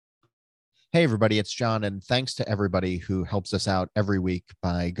Hey, everybody, it's John, and thanks to everybody who helps us out every week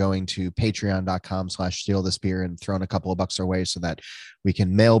by going to patreon.com/steal this beer and throwing a couple of bucks our way so that we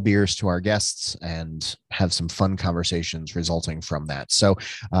can mail beers to our guests and have some fun conversations resulting from that. So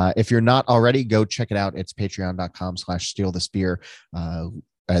if you're not already, go check it out. It's patreon.com/steal this beer.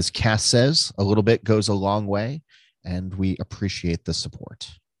 As Cass says, a little bit goes a long way, and we appreciate the support.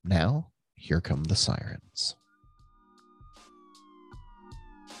 Now, here come the sirens.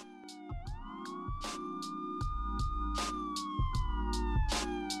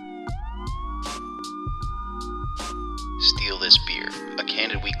 Steal This Beer, a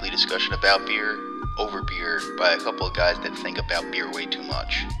candid weekly discussion about beer, over beer, by a couple of guys that think about beer way too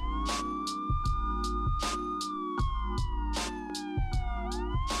much.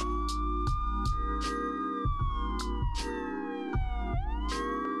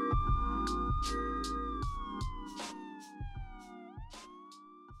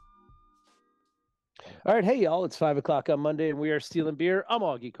 All right, hey y'all, it's 5 o'clock on Monday and we are stealing beer. I'm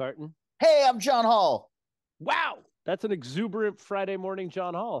Augie Carton. Hey, I'm John Hall. Wow, that's an exuberant Friday morning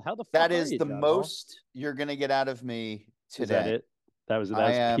John Hall. How the fuck That are is you, the John most you're gonna get out of me today. Is that it? That was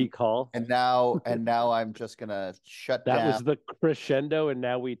peak Hall. And now I'm just gonna shut that down. was the crescendo, and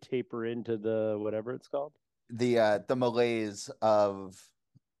now we taper into the whatever it's called. The malaise of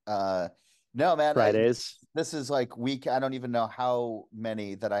no man. Fridays. This is like week. I don't even know how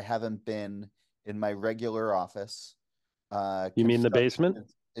many that I haven't been in my regular office. You mean the basement?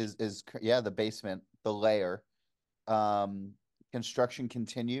 Is yeah, the basement, the lair. Construction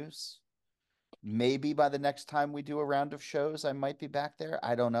continues. Maybe by the next time we do a round of shows, I might be back there.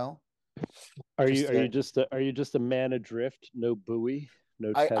 I don't know. Are you just a man adrift? No buoy,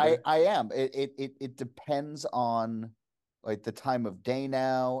 no tether? I am. It depends on like the time of day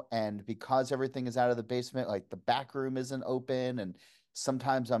now, and because everything is out of the basement, like the back room isn't open, and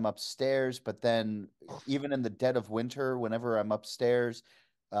sometimes I'm upstairs, but then even in the dead of winter, whenever I'm upstairs,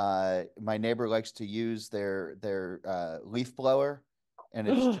 my neighbor likes to use their leaf blower, and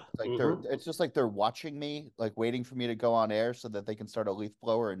it's just like they're watching me, like waiting for me to go on air so that they can start a leaf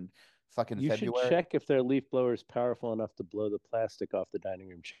blower in fucking February. You should check if their leaf blower is powerful enough to blow the plastic off the dining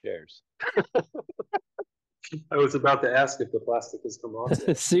room chairs. I was about to ask if the plastic has come off.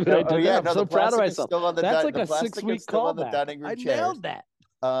 See what I did? Yeah, I'm so proud of myself. That's like a 6-week callback. I nailed that.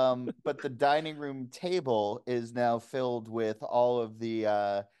 But the dining room table is now filled with all of the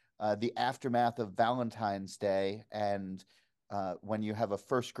aftermath of Valentine's Day, and when you have a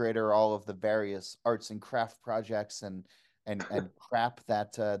first grader, all of the various arts and craft projects and crap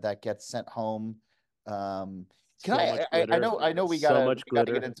that gets sent home. I know we gotta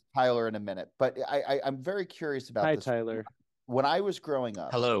get into Tyler in a minute, but I'm very curious about this. Hi, Tyler. When I was growing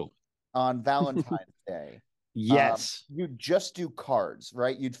up, on Valentine's Day, yes, you'd just do cards,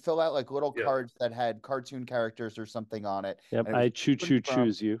 right? You'd fill out like little cards that had cartoon characters or something on it. Yep, I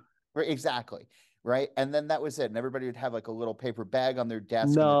choose you. Right, exactly. Right, and then that was it, and everybody would have like a little paper bag on their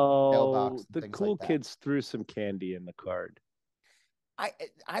desk. No, the cool kids threw some candy in the card.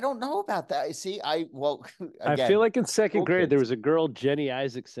 I don't know about that. See, again, I feel like in second grade there was a girl, Jenny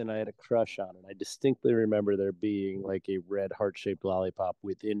Isaacson, I had a crush on, and I distinctly remember there being like a red heart-shaped lollipop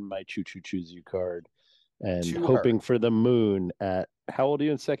within my choose you card, and hoping for the moon. At how old are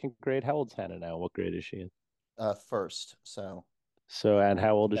you in second grade? How old's Hannah now? What grade is she in? First. So, and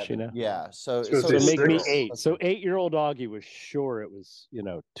how old is she now? Yeah. So make me 8. So 8-year-old Augie was sure it was,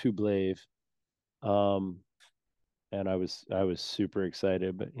 too brave. And I was super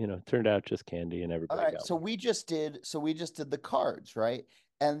excited, but it turned out just candy, and everybody. All right. So we just did the cards, right?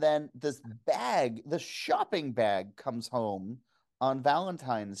 And then this bag, the shopping bag, comes home on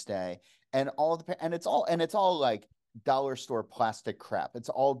Valentine's Day, and it's all like dollar store plastic crap. It's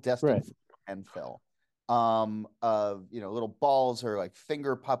all destined for landfill. Of little balls or like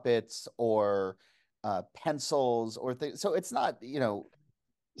finger puppets or pencils or things. So it's not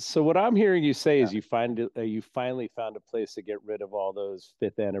So what I'm hearing you say is you finally found a place to get rid of all those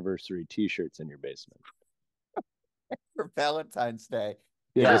 5th anniversary T-shirts in your basement for Valentine's Day.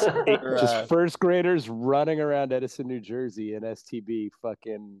 Yeah, just first graders running around Edison, New Jersey in STB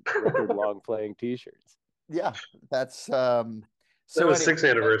fucking record long playing T-shirts. Yeah, that's that was 6th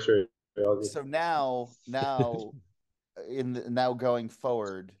anniversary. So now going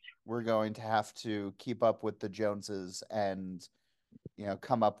forward, we're going to have to keep up with the Joneses and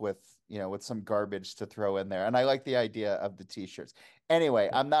come up with some garbage to throw in there. And I like the idea of the T-shirts. Anyway,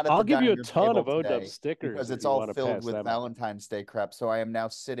 I'm not at I'll the give you a ton of OW stickers because it's all filled with Valentine's Day crap. So I am now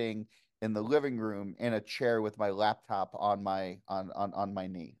sitting in the living room in a chair with my laptop on my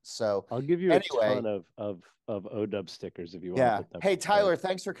knee. So I'll give you anyway, a ton of OW stickers if you want yeah. to put them. Hey, Tyler,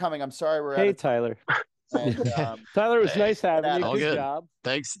 thanks for coming. I'm sorry we're out Hey, of time. Tyler. And, Tyler, it was Hey, nice having you. all Good good. job.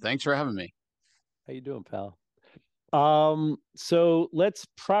 Thanks for having me. How you doing, pal? So let's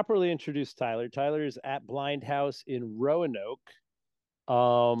properly introduce Tyler. Tyler is at Blindhouse in Roanoke.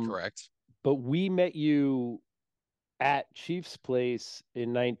 Correct. But we met you at Chief's Place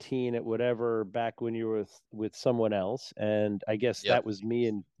in 19 at whatever back when you were with someone else, and I guess that was me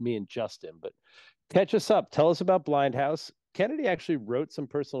and Justin. But catch us up. Tell us about Blindhouse. Kennedy actually wrote some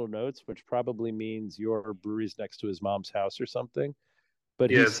personal notes, which probably means your brewery's next to his mom's house or something.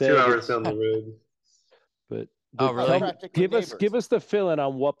 But yeah, he it's said 2 hours down the road. But oh, really? Give us the fill-in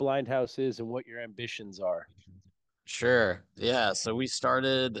on what Blindhouse is and what your ambitions are. Sure. Yeah. So we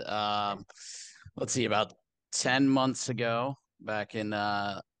started, let's see, about 10 months ago, back in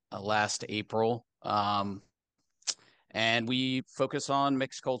last April. And we focus on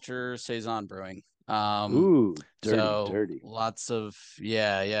mixed culture Saison brewing. Ooh, dirty. Lots of,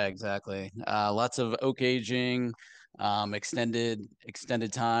 yeah, exactly. Lots of oak aging, extended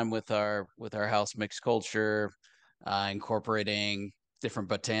time with our house mixed culture, incorporating different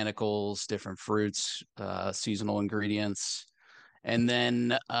botanicals, different fruits, seasonal ingredients. And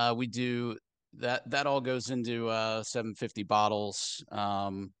then we do that all goes into 750 bottles.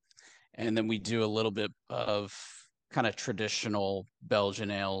 And then we do a little bit of kind of traditional Belgian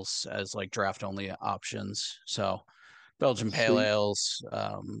ales as like draft only options. So Belgian pale ales,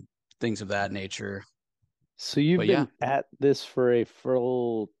 things of that nature. So you've been at this for a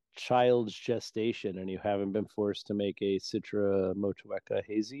full child's gestation, and you haven't been forced to make a Citra Motueka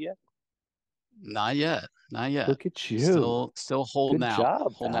hazy yet? Not yet. Look at you. Still holding Good out.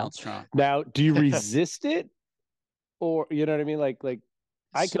 job, holding pal. out strong. Now, do you resist it? Or, you know what I mean? Like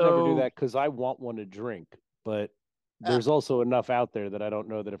I could never do that because I want one to drink, but there's also enough out there that I don't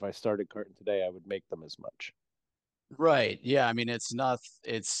know that if I started carting today, I would make them as much. Right. Yeah. I mean, it's not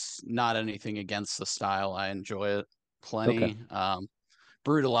anything against the style. I enjoy it plenty. Okay.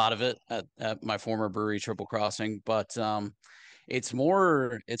 Brewed a lot of it at my former brewery, Triple Crossing, but it's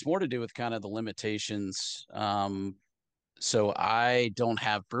more to do with kind of the limitations. So I don't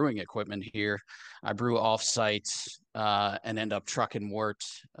have brewing equipment here. I brew off-site and end up trucking wort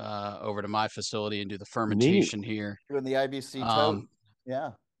over to my facility and do the fermentation here. Doing the IBC tote. Yeah.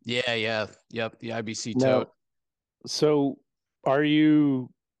 Yep. The IBC now, tote. So are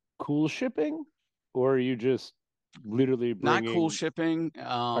you cool shipping, or are you just literally bringing... Not cool shipping.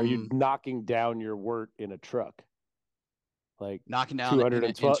 Are you knocking down your wort in a truck? Like knocking down into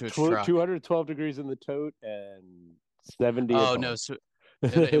a truck. 212 degrees in the tote and 70. Oh no, so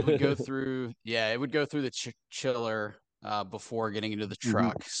it would go through. Yeah, it would go through the chiller before getting into the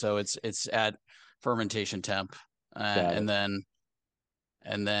truck. Mm-hmm. So it's at fermentation temp, and then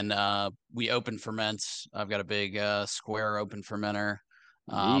we open ferment. I've got a big square open fermenter.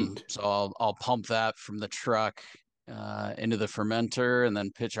 So I'll pump that from the truck into the fermenter, and then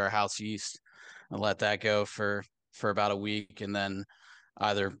pitch our house yeast and let that go for about a week, and then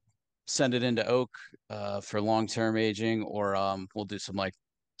either send it into oak for long-term aging, or we'll do some like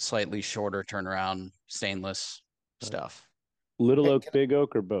slightly shorter turnaround stainless stuff. Little oak, big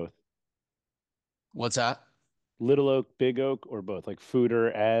oak, or both? What's that? Little oak, big oak, or both? Like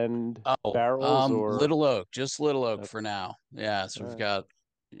fooder and barrels, or little oak, just little oak for now. Yeah, so we've got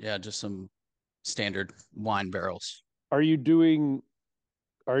just some standard wine barrels. Are you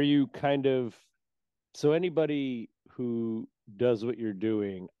kind of, so anybody who does what you're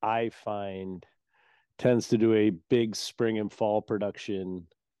doing, I find, tends to do a big spring and fall production,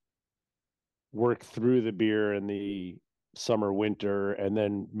 work through the beer in the summer, winter, and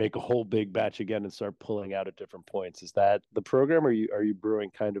then make a whole big batch again and start pulling out at different points. Is that the program, or are you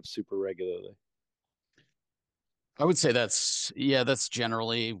brewing kind of super regularly? I would say that's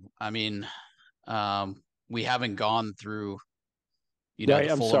generally, I mean, we haven't gone through,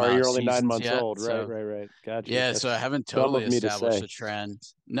 I'm sorry, you're only 9 months old. So, right. Gotcha. Yeah. So I haven't totally established a trend.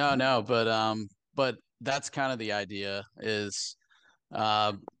 No, but that's kind of the idea, is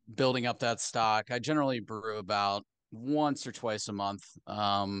building up that stock. I generally brew about once or twice a month.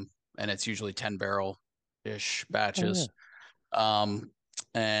 And it's usually 10 barrel ish batches. And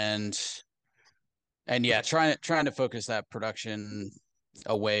yeah, trying to focus that production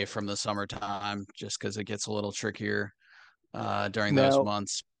away from the summertime, just because it gets a little trickier during those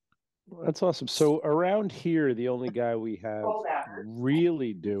months. That's awesome. So around here, the only guy we have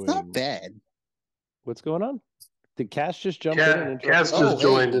really doing... Not bad. What's going on? Did Cass just jump in? Cass just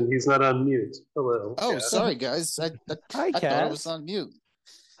joined, and he's not on mute. Hello. Oh, Cass. Sorry, guys. I Hi, Cass. I thought I was on mute.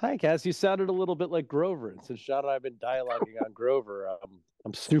 Hi, Cass. You sounded a little bit like Grover. And since John and I have been dialoguing on Grover,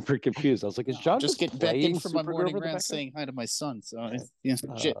 I'm super confused. I was like, is John just getting back in from my morning round saying hi to my son. So,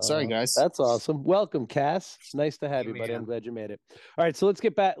 sorry, guys. That's awesome. Welcome, Cass. Nice to have you, buddy. I'm glad you made it. All right, so let's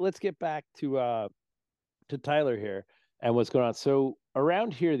get back. Let's get back to Tyler here and what's going on. So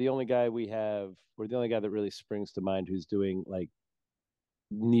around here, the only guy we have, or the only guy that really springs to mind who's doing like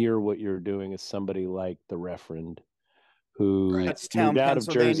near what you're doing is somebody like the Reverend, who moved out of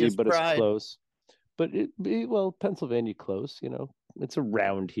Jersey, but it's close. But Pennsylvania close, it's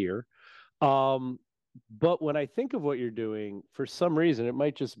around here. But when I think of what you're doing, for some reason, it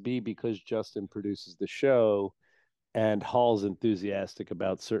might just be because Justin produces the show and Hall's enthusiastic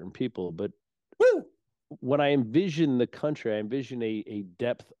about certain people. But when I envision the country, I envision a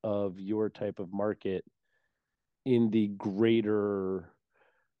depth of your type of market in the greater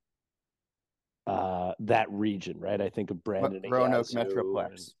that region, right? I think of Brandon, Roanoke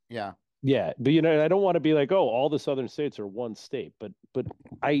Metroplex. Yeah, but I don't want to be like, oh, all the southern states are one state, but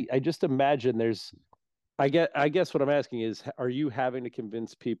I just imagine there's. I guess what I'm asking is, are you having to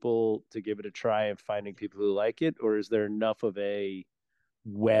convince people to give it a try and finding people who like it, or is there enough of a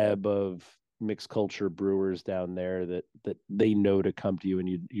web of mixed culture brewers down there that they know to come to you and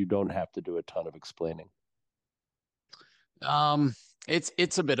you don't have to do a ton of explaining?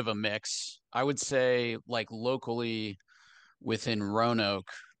 It's a bit of a mix. I would say like locally within Roanoke,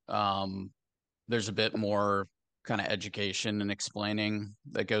 there's a bit more kind of education and explaining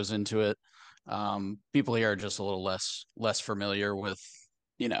that goes into it. People here are just a little less familiar with,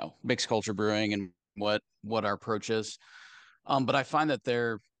 mixed culture brewing and what our approach is. But I find that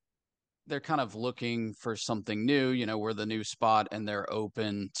they're kind of looking for something new. We're the new spot and they're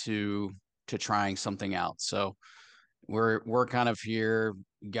open to trying something out. So we're kind of here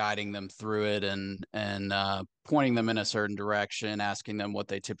guiding them through it and pointing them in a certain direction, asking them what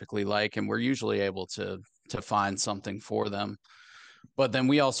they typically like, and we're usually able to find something for them. But then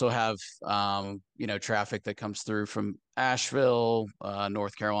we also have traffic that comes through from Asheville,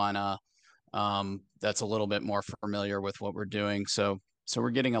 North Carolina, that's a little bit more familiar with what we're doing. So we're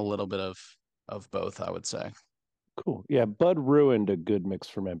getting a little bit of both, I would say. Cool. Yeah, Bud ruined a good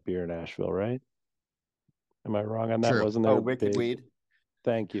mixed ferment beer in Asheville, right? Am I wrong on that? True. Wasn't there Wicked Weed?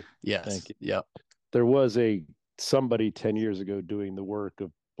 Thank you. Yes. Thank you. Yep. There was somebody 10 years ago doing the work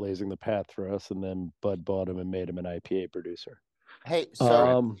of blazing the path for us, and then Bud bought him and made him an IPA producer. Hey,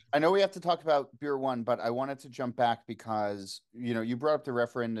 so I know we have to talk about beer one, but I wanted to jump back because, you brought up the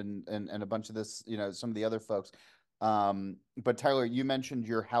Reverend and a bunch of this, some of the other folks. But Tyler, you mentioned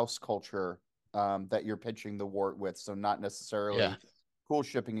your house culture that you're pitching the Wort with, so not necessarily cool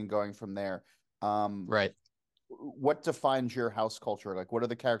shipping and going from there. Right. What defines your house culture? Like, what are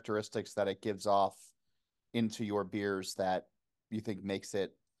the characteristics that it gives off into your beers that you think makes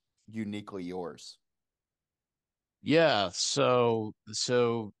it uniquely yours? Yeah. So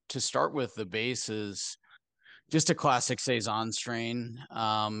to start with, the base is just a classic Saison strain.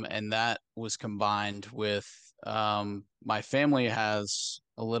 And that was combined with my family has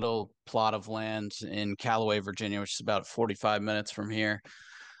a little plot of land in Callaway, Virginia, which is about 45 minutes from here.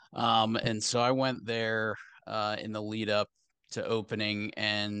 And so I went there in the lead up to opening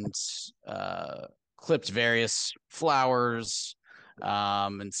and clipped various flowers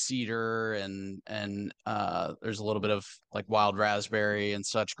and cedar and there's a little bit of like wild raspberry and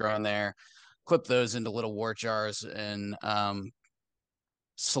such growing there. Clipped those into little wort jars and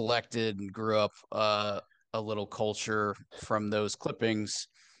selected and grew up a little culture from those clippings,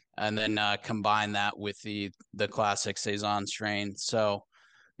 and then combine that with the classic Saison strain. So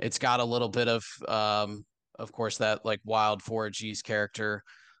it's got a little bit of course, that like wild forage yeast character,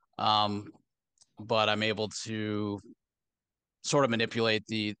 but I'm able to sort of manipulate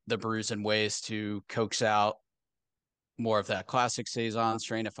the brews in ways to coax out more of that classic Saison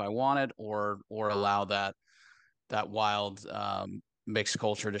strain if I wanted, or allow that wild mixed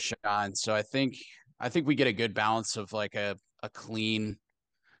culture to shine. So I think we get a good balance of like a clean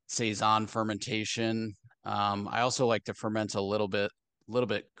Saison fermentation. I also like to ferment a little bit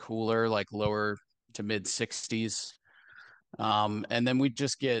cooler, like lower to mid 60s. And then we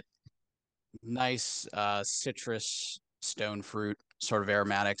just get nice citrus, stone fruit sort of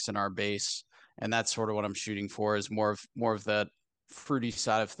aromatics in our base. And that's sort of what I'm shooting for, is more of that fruity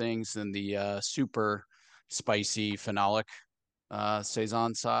side of things than the super spicy phenolic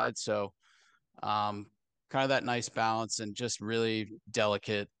Saison side. So kind of that nice balance and just really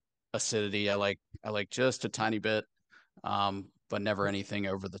delicate acidity. I like just a tiny bit, but never anything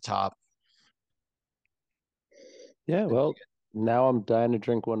over the top. Yeah, well, now I'm dying to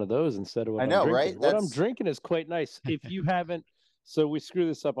drink one of those instead of what I'm drinking. Right? What I'm drinking is quite nice. If you haven't, So we screw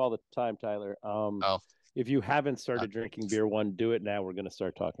this up all the time, Tyler. Oh, If you haven't started drinking beer one, do it now. We're going to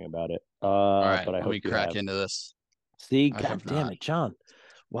start talking about it. all right. But I Let hope me you crack have. into this. See, I God have damn not. it, John.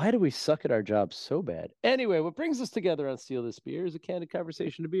 Why do we suck at our jobs so bad? Anyway, what brings us together on Steal This Beer is a candid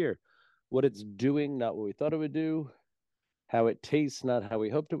conversation of beer. What it's doing, not what we thought it would do. How it tastes, not how we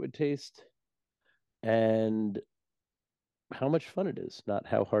hoped it would taste. And how much fun it is, not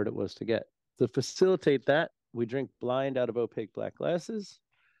how hard it was to get. To facilitate that, we drink blind out of opaque black glasses.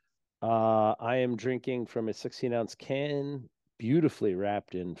 I am drinking from a 16-ounce can, beautifully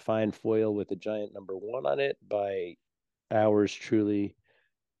wrapped in fine foil with a giant number 1 on it by ours truly,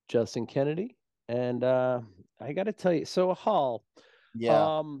 Justin Kennedy. And I got to tell you, so Hall,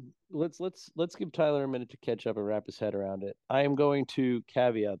 Yeah. let's give Tyler a minute to catch up and wrap his head around it. I am going to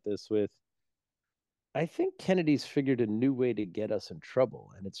caveat this with, I think Kennedy's figured a new way to get us in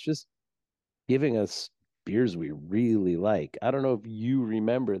trouble, and it's just giving us beers we really like. I don't know if you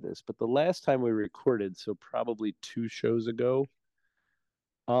remember this, but the last time we recorded, so probably 2 shows ago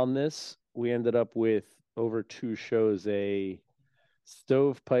on this, we ended up with over 2 shows a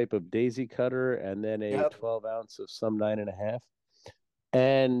stovepipe of Daisy Cutter and then a 12-ounce of some 9.5.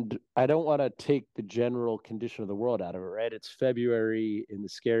 And I don't want to take the general condition of the world out of it, right? It's February in the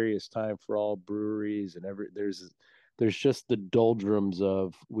scariest time for all breweries, and there's just the doldrums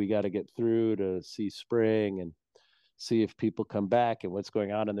of we got to get through to see spring and see if people come back and what's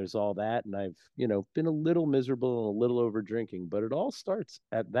going on. And there's all that. And I've, been a little miserable and a little over drinking, but it all starts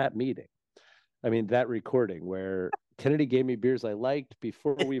at that meeting. I mean, that recording where Kennedy gave me beers I liked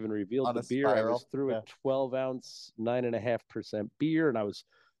before we even revealed the beer. I was through a 12-ounce, 9.5% beer, and I was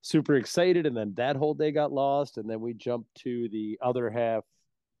super excited. And then that whole day got lost. And then we jumped to the other half,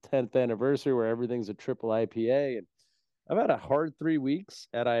 10th anniversary, where everything's a triple IPA. And I've had a hard 3 weeks.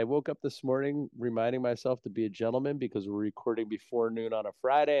 And I woke up this morning reminding myself to be a gentleman because we're recording before noon on a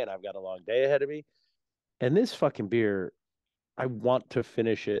Friday, and I've got a long day ahead of me. And this fucking beer, I want to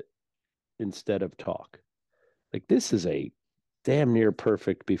finish it instead of talk. Like, this is a damn near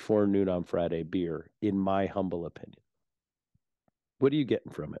perfect before noon on Friday beer, in my humble opinion. What are you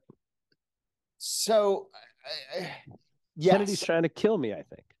getting from it? So, yes. Kennedy's trying to kill me, I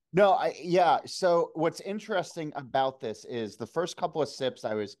think. No, So what's interesting about this is the first couple of sips,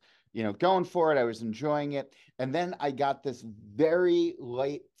 I was, going for it. I was enjoying it. And then I got this very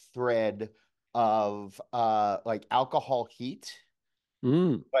light thread of like alcohol heat.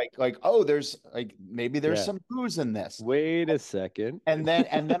 Like, oh, there's like maybe there's some booze in this. Wait a second. And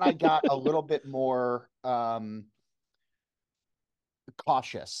then I got a little bit more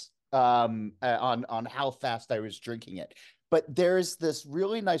cautious on how fast I was drinking it. But there's this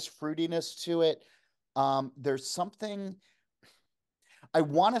really nice fruitiness to it. There's something, I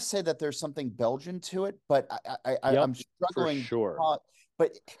want to say that there's something Belgian to it, but I'm struggling. For sure.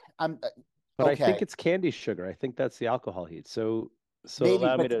 But I'm But okay. I think it's candy sugar. I think that's the alcohol heat. So maybe,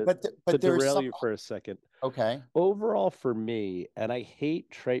 allow me to derail you for a second. Okay. Overall, for me, and I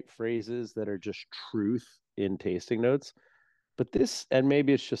hate trite phrases that are just truth in tasting notes, but this, and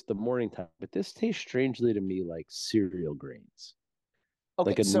maybe it's just the morning time, but this tastes strangely to me like cereal grains.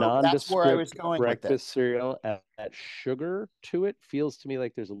 Okay, like a so nondescript that's where I was going breakfast with this. cereal. That sugar to it feels to me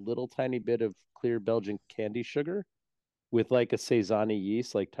like there's a little tiny bit of clear Belgian candy sugar with like a Saison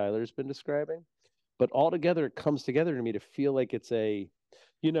yeast, like Tyler's been describing. But altogether, it comes together to me to feel like it's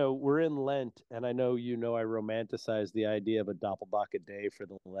we're in Lent, and I know I romanticize the idea of a Doppelbock a day for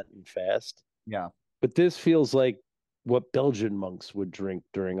the Lenten fast. Yeah. But this feels like what Belgian monks would drink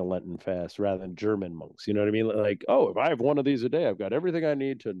during a Lenten fast rather than German monks. You know what I mean? Like, oh, if I have one of these a day, I've got everything I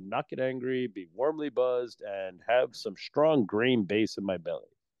need to not get angry, be warmly buzzed, and have some strong grain base in my belly.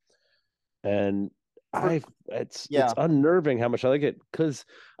 And it's unnerving how much I like it, because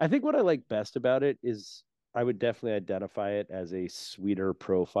I think what I like best about it is I would definitely identify it as a sweeter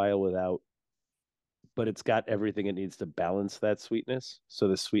profile but it's got everything it needs to balance that sweetness. So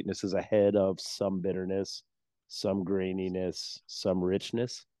the sweetness is ahead of some bitterness, some graininess, some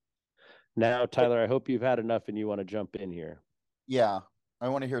richness. Now, Tyler, I hope you've had enough and you want to jump in here. Yeah, I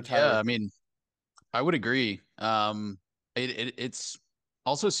want to hear Tyler. Yeah, I mean, I would agree. It's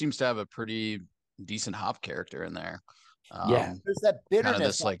also seems to have a pretty decent hop character in there. There's that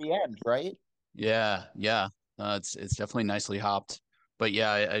bitterness at the end, right? Yeah. It's definitely nicely hopped, but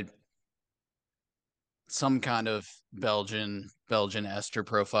yeah, some kind of Belgian ester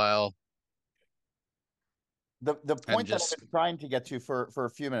profile. The point that I've been trying to get to for a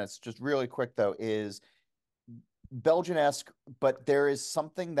few minutes, just really quick though, is Belgian-esque, but there is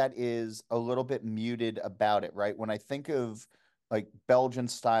something that is a little bit muted about it, right? When I think of like Belgian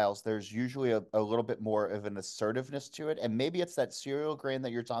styles, there's usually a little bit more of an assertiveness to it. And maybe it's that cereal grain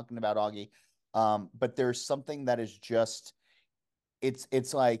that you're talking about, Augie. But there's something that is just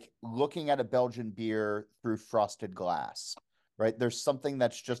it's like looking at a Belgian beer through frosted glass, right? There's something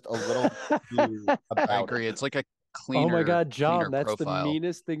that's just a little about I agree. it. It's like a cleaner. Oh my God, John, that's profile. the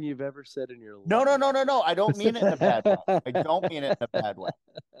meanest thing you've ever said in your life. No. I don't mean it in a bad way. I don't mean it in a bad way.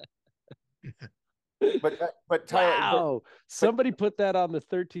 But Tyler, wow, somebody put that on the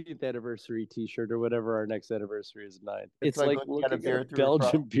 13th anniversary T-shirt or whatever our next anniversary is 9. It's like looking at a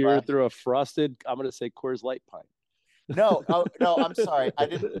Belgian beer through a frosted, I'm going to say Coors Light pint. No, I'm sorry. I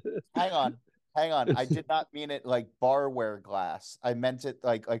didn't. Hang on. I did not mean it like barware glass. I meant it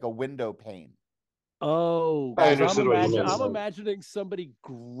like a window pane. Oh, I understood what you meant. I'm imagining somebody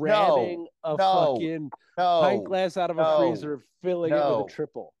grabbing a fucking pint glass out of a freezer, filling it with a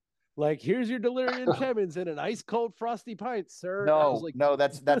triple. Like, here's your Delirium Tremens in an ice cold frosty pint, sir. No,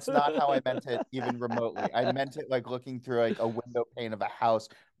 that's not how I meant it even remotely. I meant it like looking through like a window pane of a house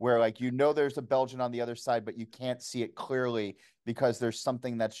where like there's a Belgian on the other side, but you can't see it clearly because there's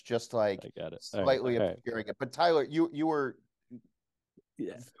something that's just like slightly obscuring it. But Tyler, you were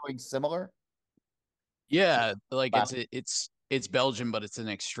feeling similar? Yeah, like it's Belgian, but it's an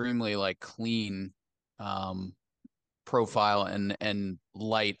extremely like clean profile and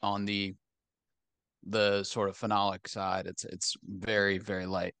light on the sort of phenolic side. It's very, very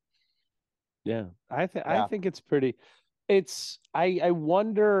light. Yeah, I think it's pretty. I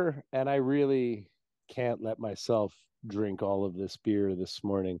wonder, and I really can't let myself drink all of this beer this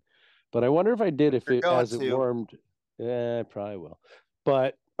morning, but I wonder if I did if it as it warmed. Yeah, I probably will.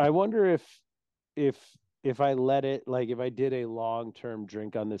 But I wonder if I let it, like if I did a long-term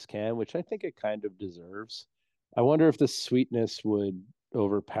drink on this can, which I think it kind of deserves, I wonder if the sweetness would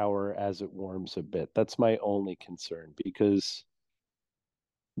overpower as it warms a bit. That's my only concern, because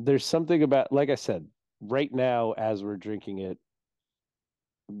there's something about, like I said, right now as we're drinking it,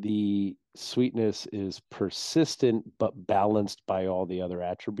 the sweetness is persistent but balanced by all the other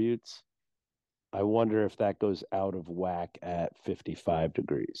attributes. I wonder if that goes out of whack at 55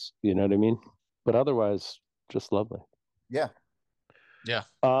 degrees. You know what I mean? But otherwise, just lovely. Yeah. Yeah.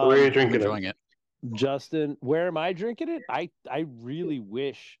 Where are you drinking enjoying it? Justin, where am I drinking it? I really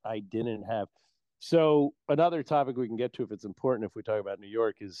wish I didn't have. So another topic we can get to if it's important, if we talk about New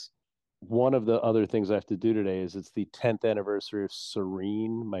York, is one of the other things I have to do today is it's the 10th anniversary of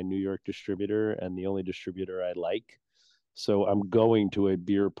Serene, my New York distributor, and the only distributor I like. So I'm going to a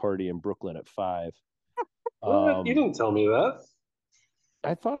beer party in Brooklyn at 5. What? You didn't tell me that.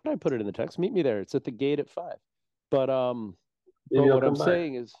 I thought I put it in the text. Meet me there. It's at the gate at 5. But what I'm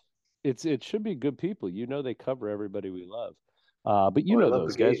saying is it should be good people. You know, they cover everybody we love. But you know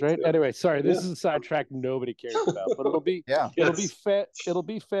those guys, right? Too. Anyway, sorry, this is a sidetrack nobody cares about. But it'll be it'll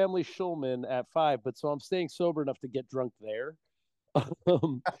be family Schulman at 5. But so I'm staying sober enough to get drunk there.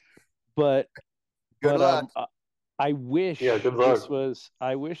 But good luck. I wish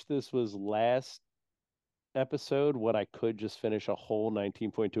this was last episode when I could just finish a whole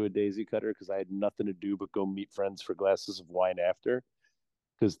 19.2 a Daisy Cutter because I had nothing to do but go meet friends for glasses of wine after.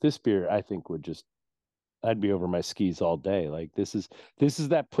 Because this beer, I think, I'd be over my skis all day. Like this is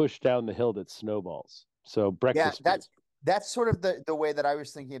that push down the hill that snowballs. So breakfast. Yeah, that's sort of the way that I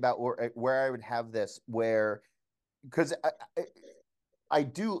was thinking about where I would have this, where because I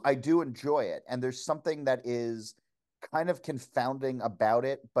do enjoy it, and there's something that is kind of confounding about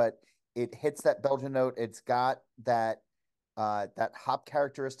it, but it hits that Belgian note. It's got that hop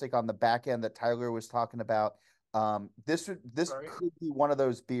characteristic on the back end that Tyler was talking about. This could be one of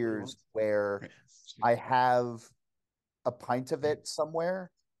those beers where I have a pint of it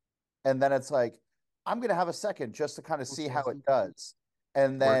somewhere, and then it's like I'm gonna have a second just to kind of see how it does,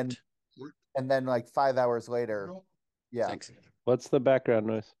 and then like 5 hours later, yeah. Thanks. What's the background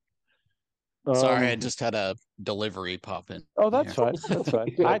noise? Sorry, I just had a delivery pop in. Oh, that's fine. That's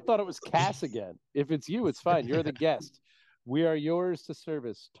fine. I thought it was Cass again. If it's you, it's fine. You're the guest. We are yours to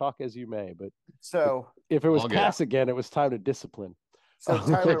service. Talk as you may. But so if it was Cass again, it was time to discipline. So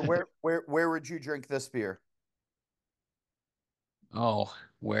Tyler, where would you drink this beer? Oh,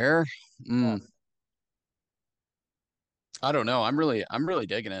 where? I don't know. I'm really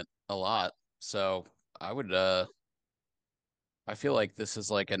digging it a lot. So I would I feel like this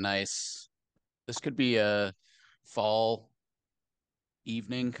is like this could be a fall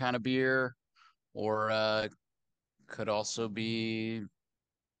evening kind of beer, or could also be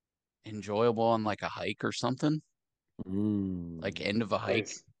enjoyable on like a hike or something. Like end of a hike.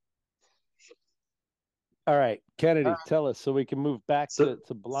 Nice. All right, Kennedy, tell us so we can move back to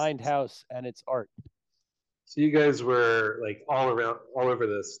Blindhouse and its art. So you guys were like all over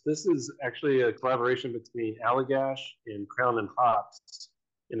this. This is actually a collaboration between Allagash and Crown and Hops,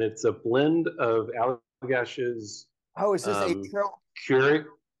 and it's a blend of Allagash's. Oh, is this a trill? Curate?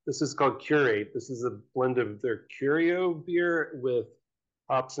 This is called Curate. This is a blend of their Curio beer with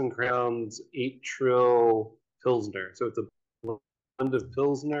Hops and Crown's 8 Trill Pilsner. So it's a blend of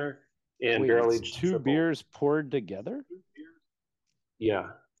Pilsner and barrel aged two triple. Beers poured together. Yeah,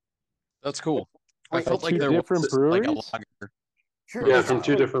 that's cool. Wait, I felt like there different was breweries. Like a lager. Yeah, from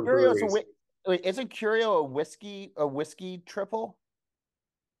two different breweries. Wait, isn't Curio a whiskey triple?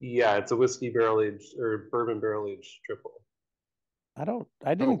 Yeah, it's a whiskey barrel aged or bourbon barrel aged triple. I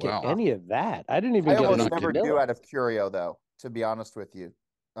didn't get any of that. I didn't even. I almost never do out of Curio, though. To be honest with you.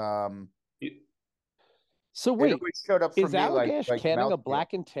 So wait, showed up for is Allagash canning a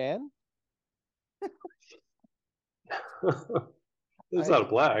black and tan? It's not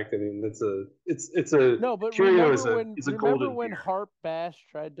black. I mean, it's a no. But Curio remember when Harp Bash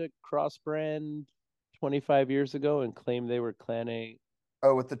tried to cross brand 25 years ago and claimed they were canning?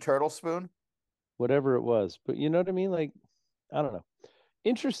 Oh, with the turtle spoon, whatever it was. But you know what I mean? Like, I don't know.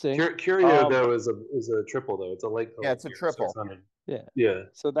 Interesting. Curio though is a triple though. It's a light. Yeah, it's a triple. Yeah.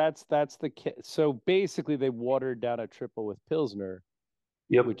 So that's so basically they watered down a triple with Pilsner.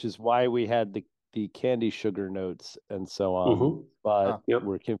 Yep. Which is why we had the candy sugar notes and so on, but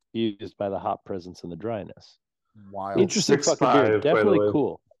we're confused by the hop presence and the dryness. Wow. Interesting fucking beer. Definitely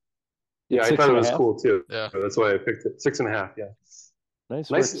cool. Yeah, I thought it was cool too. Yeah. That's why I picked it. 6.5. Yeah. Nice.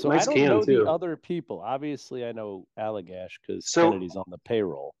 So I don't know the other people. Obviously, I know Allagash because Kennedy's on the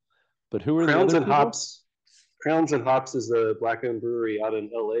payroll. But who are Crowns the other and people? Hops? Crowns and Hops is a black-owned brewery out in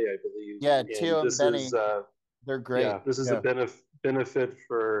LA, I believe. Yeah, Tio and Benny. They're great. Yeah, this is a benefit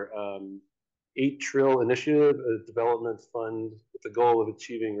for 8 Trill Initiative, a development fund with the goal of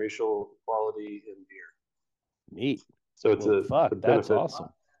achieving racial equality in beer. Neat. So it's a benefit. That's awesome.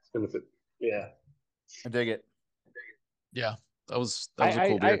 Benefit. Yeah. I dig it. Yeah. That was a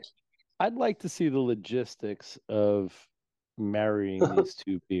cool beer. I'd like to see the logistics of marrying these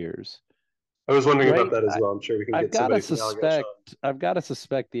two beers. I was wondering about that as well. I'm sure we can get somebody from Allagash on. I've got to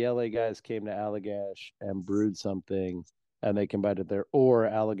suspect the LA guys came to Allagash and brewed something and they combined it there, or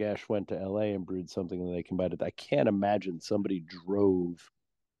Allagash went to LA and brewed something and they combined it. I can't imagine somebody drove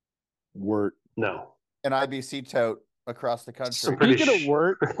Wert. No. An IBC tote across the country. Speaking of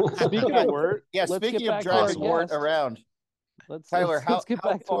Wert, yeah, speaking of driving Wert around. Let's get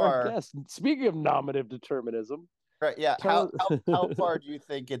back to our guest. Speaking of nominative determinism. Right, yeah. How far do you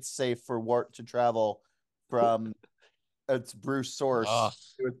think it's safe for Wort to travel from its brew source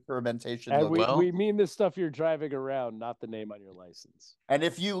to its fermentation? And we mean the stuff you're driving around, not the name on your license. And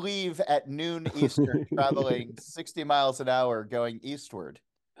if you leave at noon Eastern, traveling 60 miles an hour going eastward.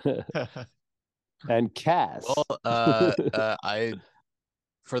 And Cass. Well,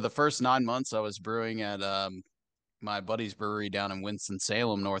 for the first 9 months I was brewing at my buddy's brewery down in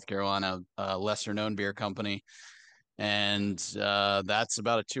Winston-Salem, North Carolina, a lesser-known beer company. And that's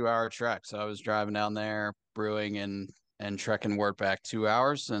about a 2-hour trek. So I was driving down there, brewing and trekking Wort back 2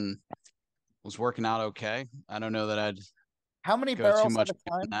 hours, and was working out okay. I don't know that I'd how many go barrels too much at a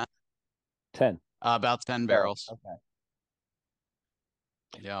time? that. 10. About 10 barrels. Okay.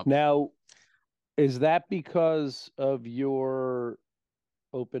 Yeah. Now, is that because of your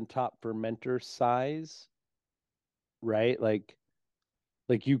open top fermenter size? Right? Like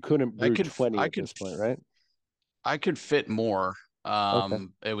you couldn't brew 20 at this point, right? I could fit more.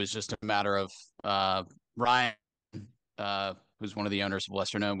 It was just a matter of Ryan, who's one of the owners of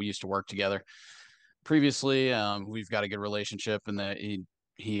Lesser Known. We used to work together previously. We've got a good relationship, and that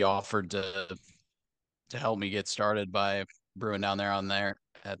he offered to help me get started by brewing down there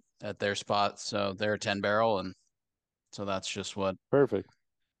at their spot. So they're a 10 barrel, and so that's just what perfect.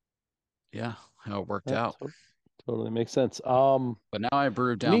 Yeah, how it worked out. Totally makes sense. But now I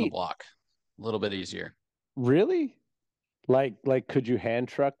brew down the block, a little bit easier. Really? Like could you hand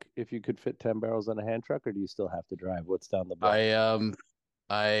truck if you could fit 10 barrels on a hand truck, or do you still have to drive? What's down the block?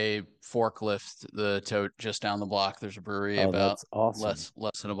 I forklift the tote just down the block. There's a brewery about less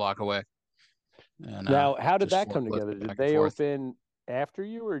than a block away. And, now, how did that come together? Did they open after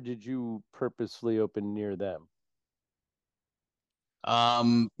you, or did you purposefully open near them?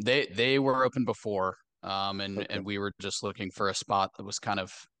 They were open before, and we were just looking for a spot that was kind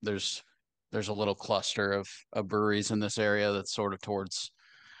of there's a little cluster of breweries in this area that's sort of towards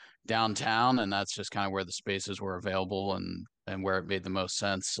downtown, and that's just kind of where the spaces were available and where it made the most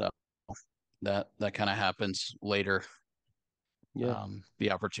sense. So that kind of happens later. Yeah,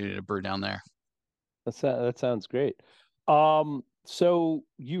 the opportunity to brew down there. That sounds great. So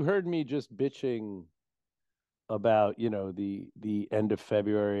you heard me just bitching about, the end of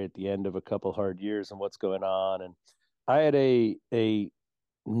February at the end of a couple hard years and what's going on. And I had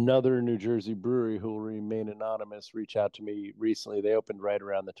another New Jersey brewery who will remain anonymous reach out to me recently. They opened right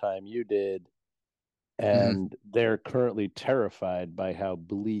around the time you did, and they're currently terrified by how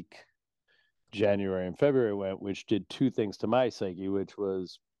bleak January and February went, which did two things to my psyche, which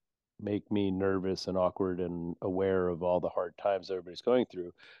was make me nervous and awkward and aware of all the hard times everybody's going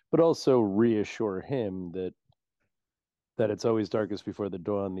through, but also reassure him that it's always darkest before the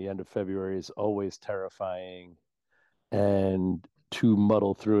dawn. The end of February is always terrifying, and to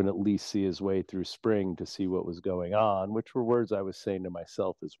muddle through and at least see his way through spring to see what was going on, which were words I was saying to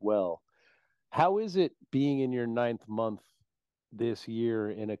myself as well. How is it being in your 9th month this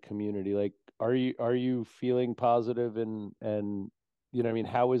year in a community? Like, are you feeling positive and you know what I mean?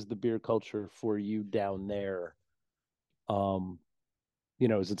 How is the beer culture for you down there?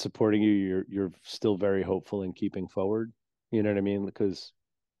 Is it supporting you? You're still very hopeful and keeping forward. You know what I mean? Because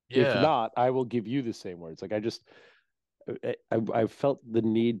if not, I will give you the same words. Like I felt the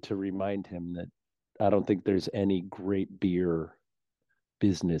need to remind him that I don't think there's any great beer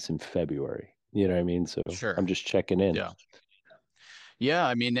business in February. You know what I mean? So Sure. I'm just checking in. Yeah.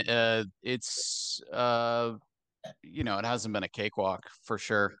 I mean, it's it hasn't been a cakewalk for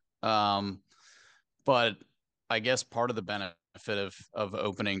sure. But I guess part of the benefit of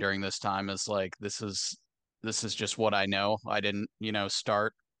opening during this time is like this is just what I know. I didn't,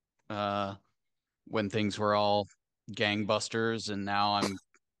 start when things were all gangbusters, and now I'm,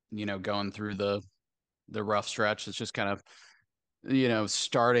 going through the rough stretch. It's just kind of,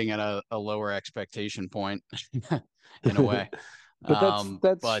 starting at a lower expectation point in a way. But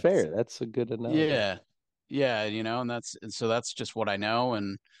that's but fair. That's a good analogy. Yeah, and so that's just what I know.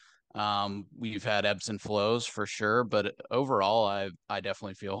 And we've had ebbs and flows for sure, but overall I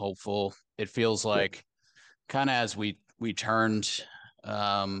definitely feel hopeful. It feels like kind of as we turned,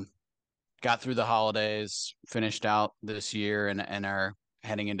 got through the holidays, finished out this year, and are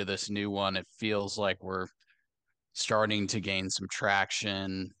heading into this new one. It feels like we're starting to gain some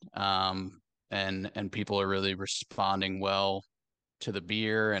traction, and people are really responding well to the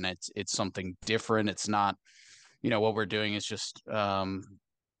beer, and it's something different. It's not, what we're doing is just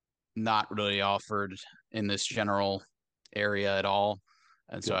not really offered in this general area at all.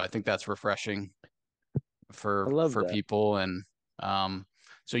 And so I think that's refreshing for that. people. And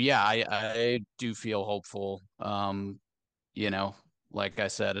so yeah, I do feel hopeful. Like I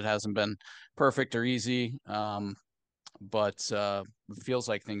said, it hasn't been perfect or easy, but it feels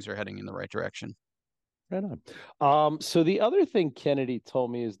like things are heading in the right direction. Right on. So the other thing Kennedy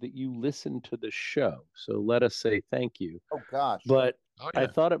told me is that you listen to the show. So let us say thank you. Oh gosh. But yeah. I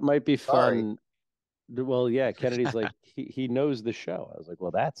thought it might be fun. Sorry. Well, yeah, Kennedy's like he knows the show. I was like,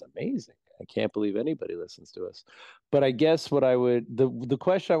 well, that's amazing. I can't believe anybody listens to us. But I guess what I would the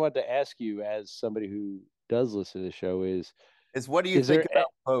question I wanted to ask you as somebody who does listen to the show is what do you think about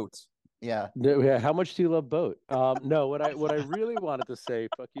boats? Yeah. How much do you love boat? No, what I really wanted to say,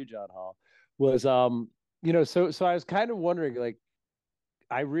 fuck you, John Hall, was so I was kind of wondering, like,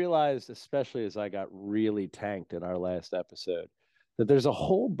 I realized, especially as I got really tanked in our last episode, that there's a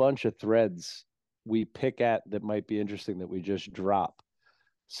whole bunch of threads we pick at that might be interesting that we just drop.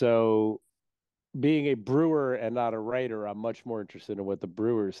 So being a brewer and not a writer, I'm much more interested in what the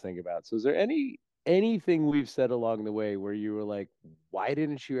brewers think about. So is there anything we've said along the way where you were like, why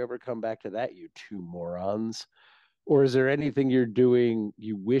didn't you ever come back to that, you two morons? Or is there anything you're doing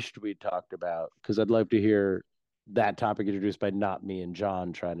you wished we talked about? Because I'd love to hear that topic introduced by not me and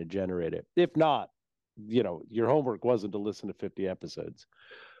John trying to generate it. If not, your homework wasn't to listen to 50 episodes.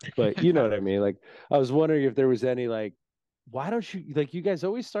 But you know what I mean? Like, I was wondering if there was any, like, why don't you, like, you guys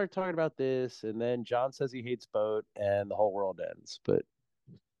always start talking about this, and then John says he hates boat and the whole world ends. But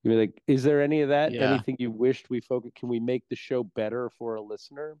you're like, is there any of that? Yeah. Anything you wished we focus? Can we make the show better for a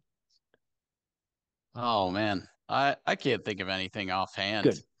listener? Oh man, I can't think of anything offhand.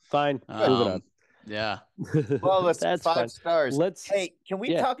 Good, fine. Moving on. Yeah. Well, let's That's 5 fine. stars. Hey, can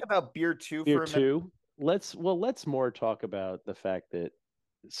we talk about beer 2 for a minute? Let's more talk about the fact that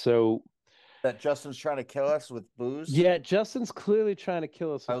that Justin's trying to kill us with booze. Yeah, Justin's clearly trying to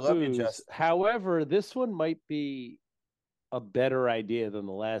kill us with booze. I love you, Justin. However, this one might be a better idea than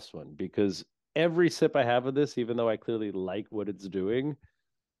the last one, because every sip I have of this, even though I clearly like what it's doing,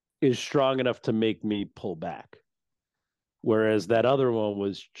 is strong enough to make me pull back. Whereas that other one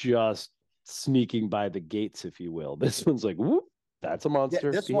was just sneaking by the gates, if you will. This one's like, whoop, that's a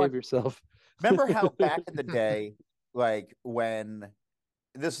monster. Behave yourself. Remember how back in the day, like when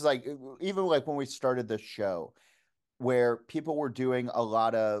this is like, even like when we started the show, where people were doing a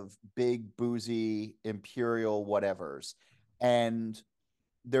lot of big boozy imperial whatevers, and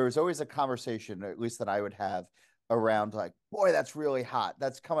there was always a conversation, at least that I would have, around like, boy, that's really hot,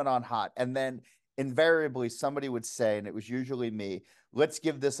 that's coming on hot, and then invariably somebody would say, and it was usually me, let's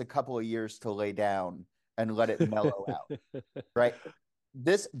give this a couple of years to lay down and let it mellow out. Right.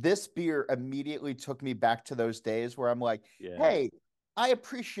 This beer immediately took me back to those days where I'm like, hey, I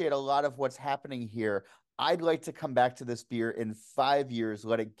appreciate a lot of what's happening here. I'd like to come back to this beer in 5 years,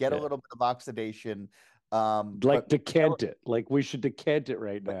 let it get a little bit of oxidation. Like decant it. Like we should decant it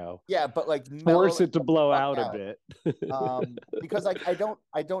right now. Yeah, but like force it to blow out a bit. Because like I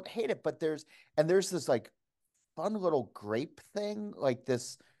don't hate it, but there's this like fun little grape thing, like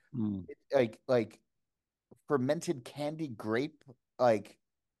this like fermented candy grape, like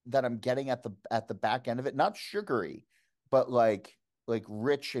that I'm getting at the back end of it. Not sugary, but like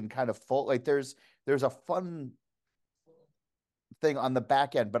rich and kind of full. Like there's a fun thing on the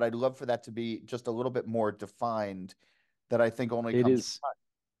back end, but I'd love for that to be just a little bit more defined. That I think only it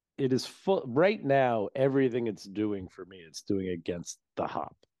is full right now. Everything it's doing for me, it's doing against the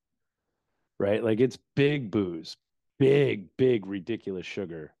hop. Right, like it's big booze, big ridiculous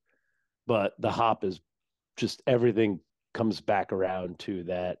sugar, but the hop is just everything comes back around to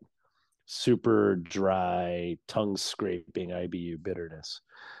that super dry, tongue scraping IBU bitterness.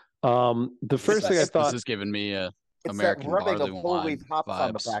 The first thing I thought, this is giving me a American barley wine hops vibes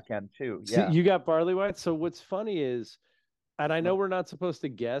on the back end too. Yeah, you got barley wine. So what's funny is, and I know we're not supposed to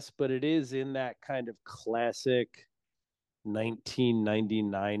guess, but it is in that kind of classic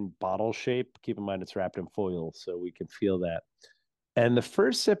 1999 bottle shape. Keep in mind it's wrapped in foil, so we can feel that. And the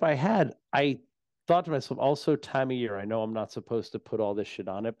first sip I had, I thought to myself, also time of year. I know I'm not supposed to put all this shit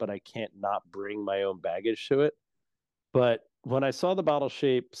on it, but I can't not bring my own baggage to it. But when I saw the bottle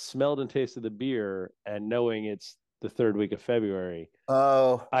shape, smelled and tasted the beer, and knowing it's the third week of February,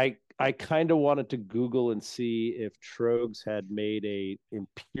 I kind of wanted to Google and see if Trogs had made a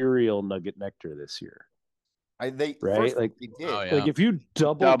Imperial Nugget Nectar this year. They right? Like, did. Like if you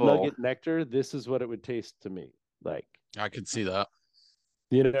double Nugget Nectar, this is what it would taste to me. Like I could see that.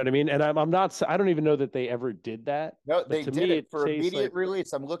 You know what I mean? And I'm not. I don't even know that they ever did that. No, they did it for immediate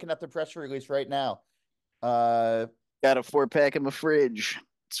release. I'm looking at the press release right now. Got a 4-pack in my fridge.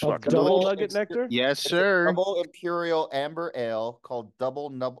 Of double Nugget Nectar? Yes, sir. Double Imperial Amber Ale called Double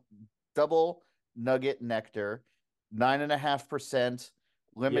Nugget Nectar, 9.5%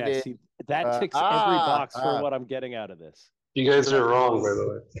 limited. Yeah, see, that ticks every box for what I'm getting out of this. You guys are wrong, by the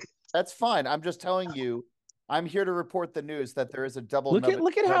way. That's fine. I'm just telling you. I'm here to report the news that there is a double.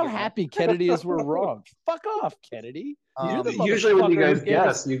 Look at how happy Kennedy is. We're wrong. Fuck off, Kennedy. Usually when you guys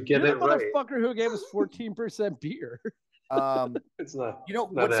guess, you get it right. Motherfucker who gave us 14% beer. It's not. You know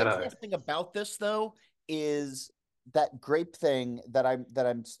what's interesting about this though is that grape thing that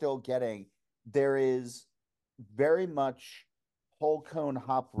I'm still getting. There is very much whole cone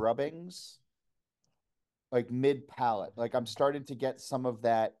hop rubbings, like mid palate. Like I'm starting to get some of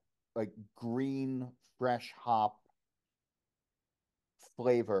that like green fresh hop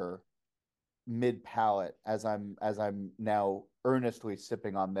flavor mid palate as I'm now earnestly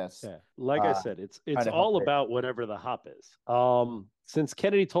sipping on this. Yeah. Like I said, it's all about whatever the hop is. Since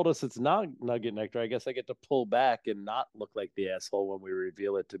Kennedy told us it's not Nugget Nectar, I guess I get to pull back and not look like the asshole when we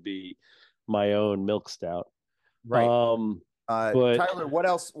reveal it to be my own milk stout. Right. But Tyler, what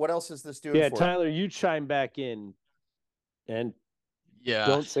else is this doing? Yeah, for Tyler, you chime back in and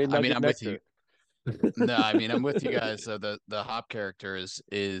don't say Nugget I'm Nectar. with you. No, I'm with you guys. So the hop character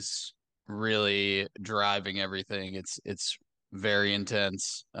is really driving everything. It's very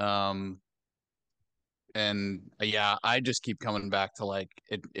intense. And yeah, I just keep coming back to like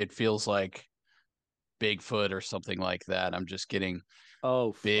it feels like Bigfoot or something like that. I'm just getting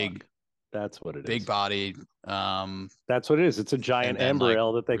big. Fuck. That's what it big is. body. That's what it is. It's a giant amber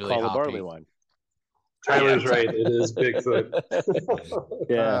ale that they really call a barley wine. Tyler's right. It is Bigfoot.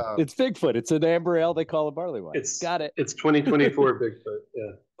 It's Bigfoot. It's an amber ale they call a barley wine. Got it. It's 2024 Bigfoot.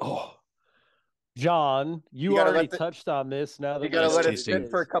 Yeah. Oh, John, you already touched on this. Now that you gotta let it sit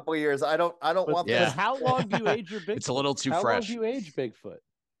for a couple of years. I don't want this. But how long do you age your Bigfoot? It's a little too fresh. How long do you age Bigfoot?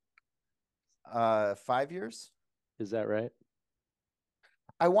 5 years. Is that right?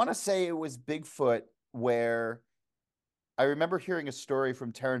 I want to say it was Bigfoot where I remember hearing a story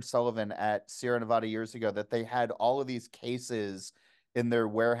from Terrence Sullivan at Sierra Nevada years ago that they had all of these cases in their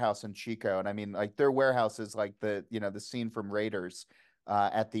warehouse in Chico. And I mean, like their warehouse is like the scene from Raiders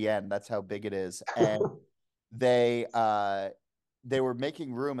at the end. That's how big it is. And they were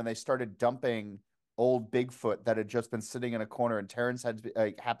making room and they started dumping old Bigfoot that had just been sitting in a corner, and Terrence had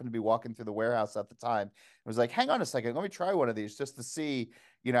happened to be walking through the warehouse at the time. It was like, hang on a second, let me try one of these just to see,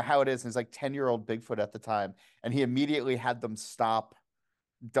 how it is. And it's like 10-year-old Bigfoot at the time, and he immediately had them stop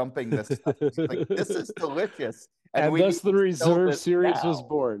dumping this stuff. He's like, this is delicious. And thus the Reserve series was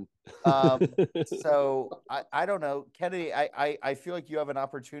born. So I don't know, Kennedy, I feel like you have an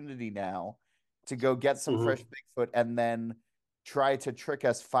opportunity now to go get some fresh Bigfoot and then try to trick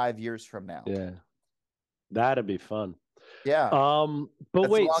us 5 years from now. Yeah. That'd be fun. Yeah. But that's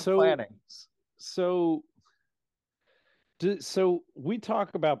wait, planning. So we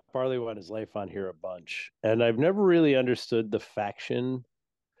talk about barley wine as life on here a bunch, and I've never really understood the faction.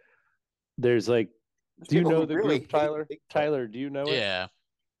 There's like, do you know the really group, Tyler? Tyler, do you know it? Yeah,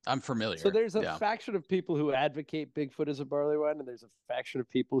 I'm familiar. So there's a faction of people who advocate Bigfoot as a barley wine, and there's a faction of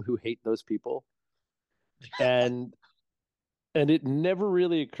people who hate those people. And it never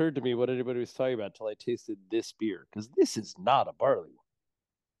really occurred to me what anybody was talking about until I tasted this beer, because this is not a barley wine.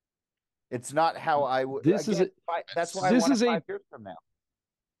 It's not how I would. That's why I want 5 years from now.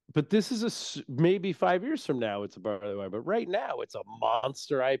 But this is maybe 5 years from now it's a barley wine. But right now it's a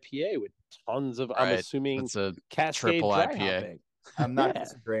monster IPA with tons of, I'm assuming, it's a Cascade triple dry IPA. hopping. I'm not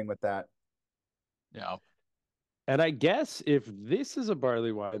disagreeing with that. Yeah. And I guess if this is a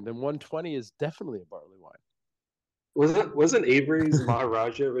barley wine, then 120 is definitely a barley wine. Wasn't Avery's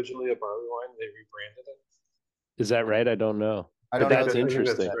Maharaja originally a barley wine? They rebranded it. Is that right? I don't know. I don't know. That's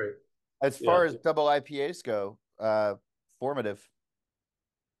interesting. That's right. As far as double IPAs go, formative.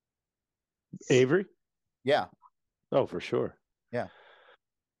 Avery? Yeah. Oh, for sure. Yeah.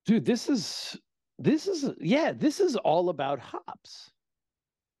 Dude, this is all about hops.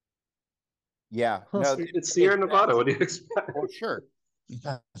 Yeah. Huh. No, it's Sierra Nevada. What do you expect? Oh, sure.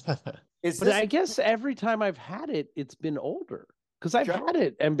 I guess every time I've had it, it's been older. Because I've had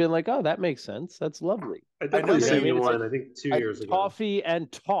it and been like, oh, that makes sense. That's lovely. I definitely seen you one, I think 2 years ago. Toffee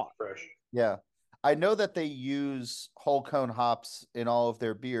and toff. Fresh. Yeah. I know that they use whole cone hops in all of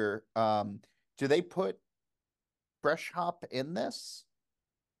their beer. Do they put fresh hop in this?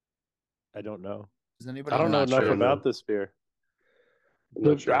 I don't know. Does anybody? I don't know enough about this beer.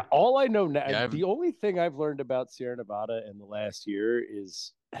 All I know now, the only thing I've learned about Sierra Nevada in the last year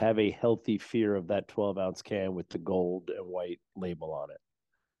is have a healthy fear of that 12-ounce can with the gold and white label on it.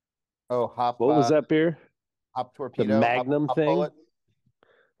 Oh, hop! What was that beer? Hop torpedo. The Magnum hop thing. bullet.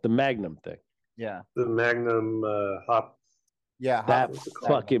 The Magnum thing. Yeah. The Magnum hop. Yeah. That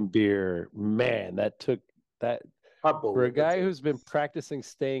fucking beer, man. That took that. For a guy who's been practicing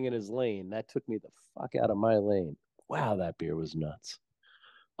staying in his lane, that took me the fuck out of my lane. Wow, that beer was nuts.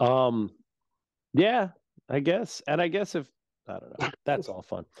 Yeah, I guess. And I guess if, I don't know, that's all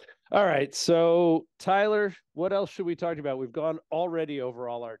fun. All right. So Tyler, what else should we talk about? We've gone already over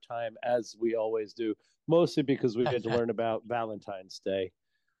all our time, as we always do, mostly because we had to learn about Valentine's Day.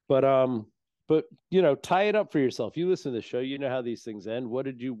 But tie it up for yourself. You listen to the show, you know how these things end. What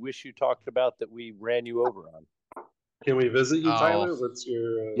did you wish you talked about that we ran you over on? Can we visit you, Tyler? What's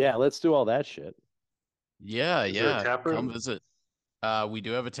your Yeah, let's do all that shit. Yeah, Is there a tap room? Come visit. We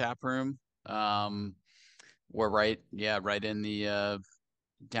do have a tap room. We're right in the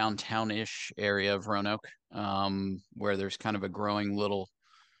downtown-ish area of Roanoke, where there's kind of a growing little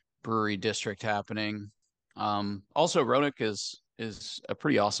brewery district happening. Also, Roanoke is a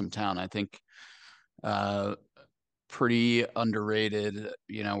pretty awesome town. I think pretty underrated.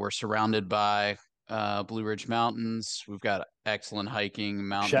 We're surrounded by Blue Ridge Mountains. We've got excellent hiking,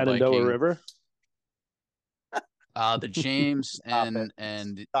 mountain Shenandoah biking. River. The James and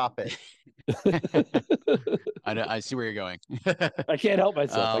Stop it. I see where you're going. I can't help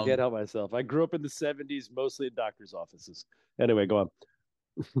myself. I grew up in the 70s, mostly in doctors' offices. Anyway, go on.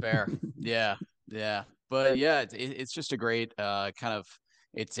 Fair. Yeah. But yeah, it's just a great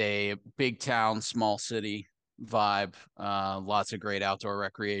it's a big town, small city vibe. Lots of great outdoor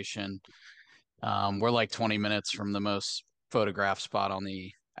recreation. We're like 20 minutes from the most photographed spot on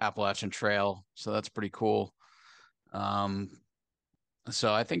the Appalachian Trail, so that's pretty cool.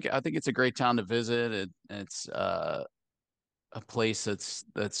 So I think it's a great town to visit. It's a place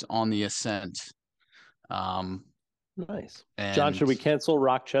that's on the ascent. Nice. John, should we cancel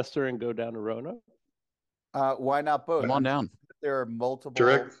Rochester and go down to Roanoke? Why not both? Come on down. There are multiple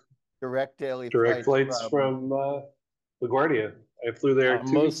direct daily flights from LaGuardia. I flew there.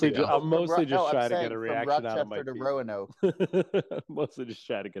 I'm mostly just trying to get a reaction out of my Rochester to Roanoke. Mostly just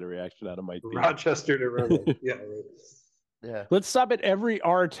trying to get a reaction out of my feet. Rochester to Roanoke. Yeah. Yeah. Let's stop at every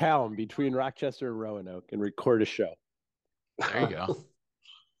R town between Rochester and Roanoke and record a show. There you go.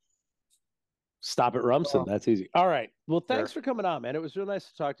 Stop at Rumson. That's easy. All right. Well, thanks for coming on, man. It was real nice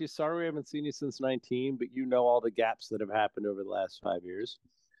to talk to you. Sorry we haven't seen you since 19, but you know all the gaps that have happened over the last 5 years.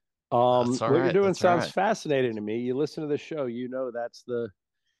 What you're doing sounds fascinating to me. You listen to the show, you know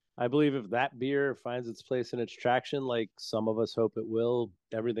I believe if that beer finds its place in its traction, like some of us hope it will,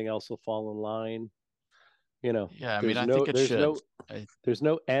 everything else will fall in line. You know, yeah, I mean, I think it should. There's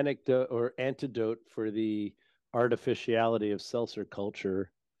no anecdote or antidote for the artificiality of seltzer culture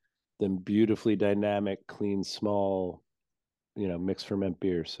than beautifully dynamic, clean, small, mixed ferment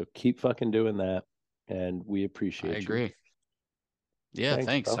beer. So keep fucking doing that, and we appreciate you. I agree. Yeah,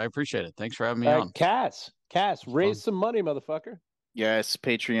 thanks. I appreciate it. Thanks for having me on. Cass, raise some money, motherfucker. Yes,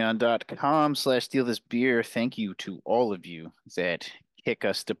 patreon.com/stealthisbeer. Thank you to all of you that kick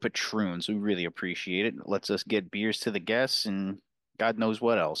us to patroons. We really appreciate it. It lets us get beers to the guests and God knows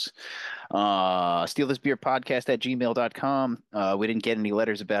what else. stealthisbeerpodcast@gmail.com. We didn't get any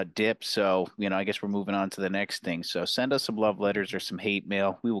letters about dip, so I guess we're moving on to the next thing. So send us some love letters or some hate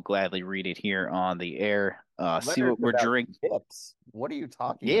mail. We will gladly read it here on the air. See what we're drinking. Dips. What are you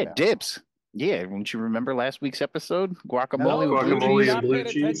talking about? Yeah, dips. Yeah, don't you remember last week's episode? Guacamole, no, guacamole and blue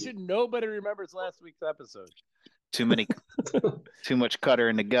cheese. Nobody remembers last week's episode. Too much cutter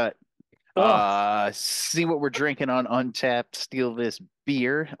in the gut. See what we're drinking on Untapped. Steal This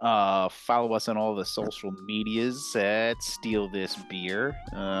Beer. Follow us on all the social medias at Steal This Beer.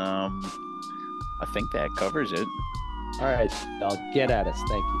 I think that covers it. All right, y'all, get at us.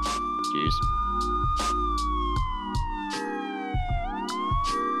 Thank you. Cheers.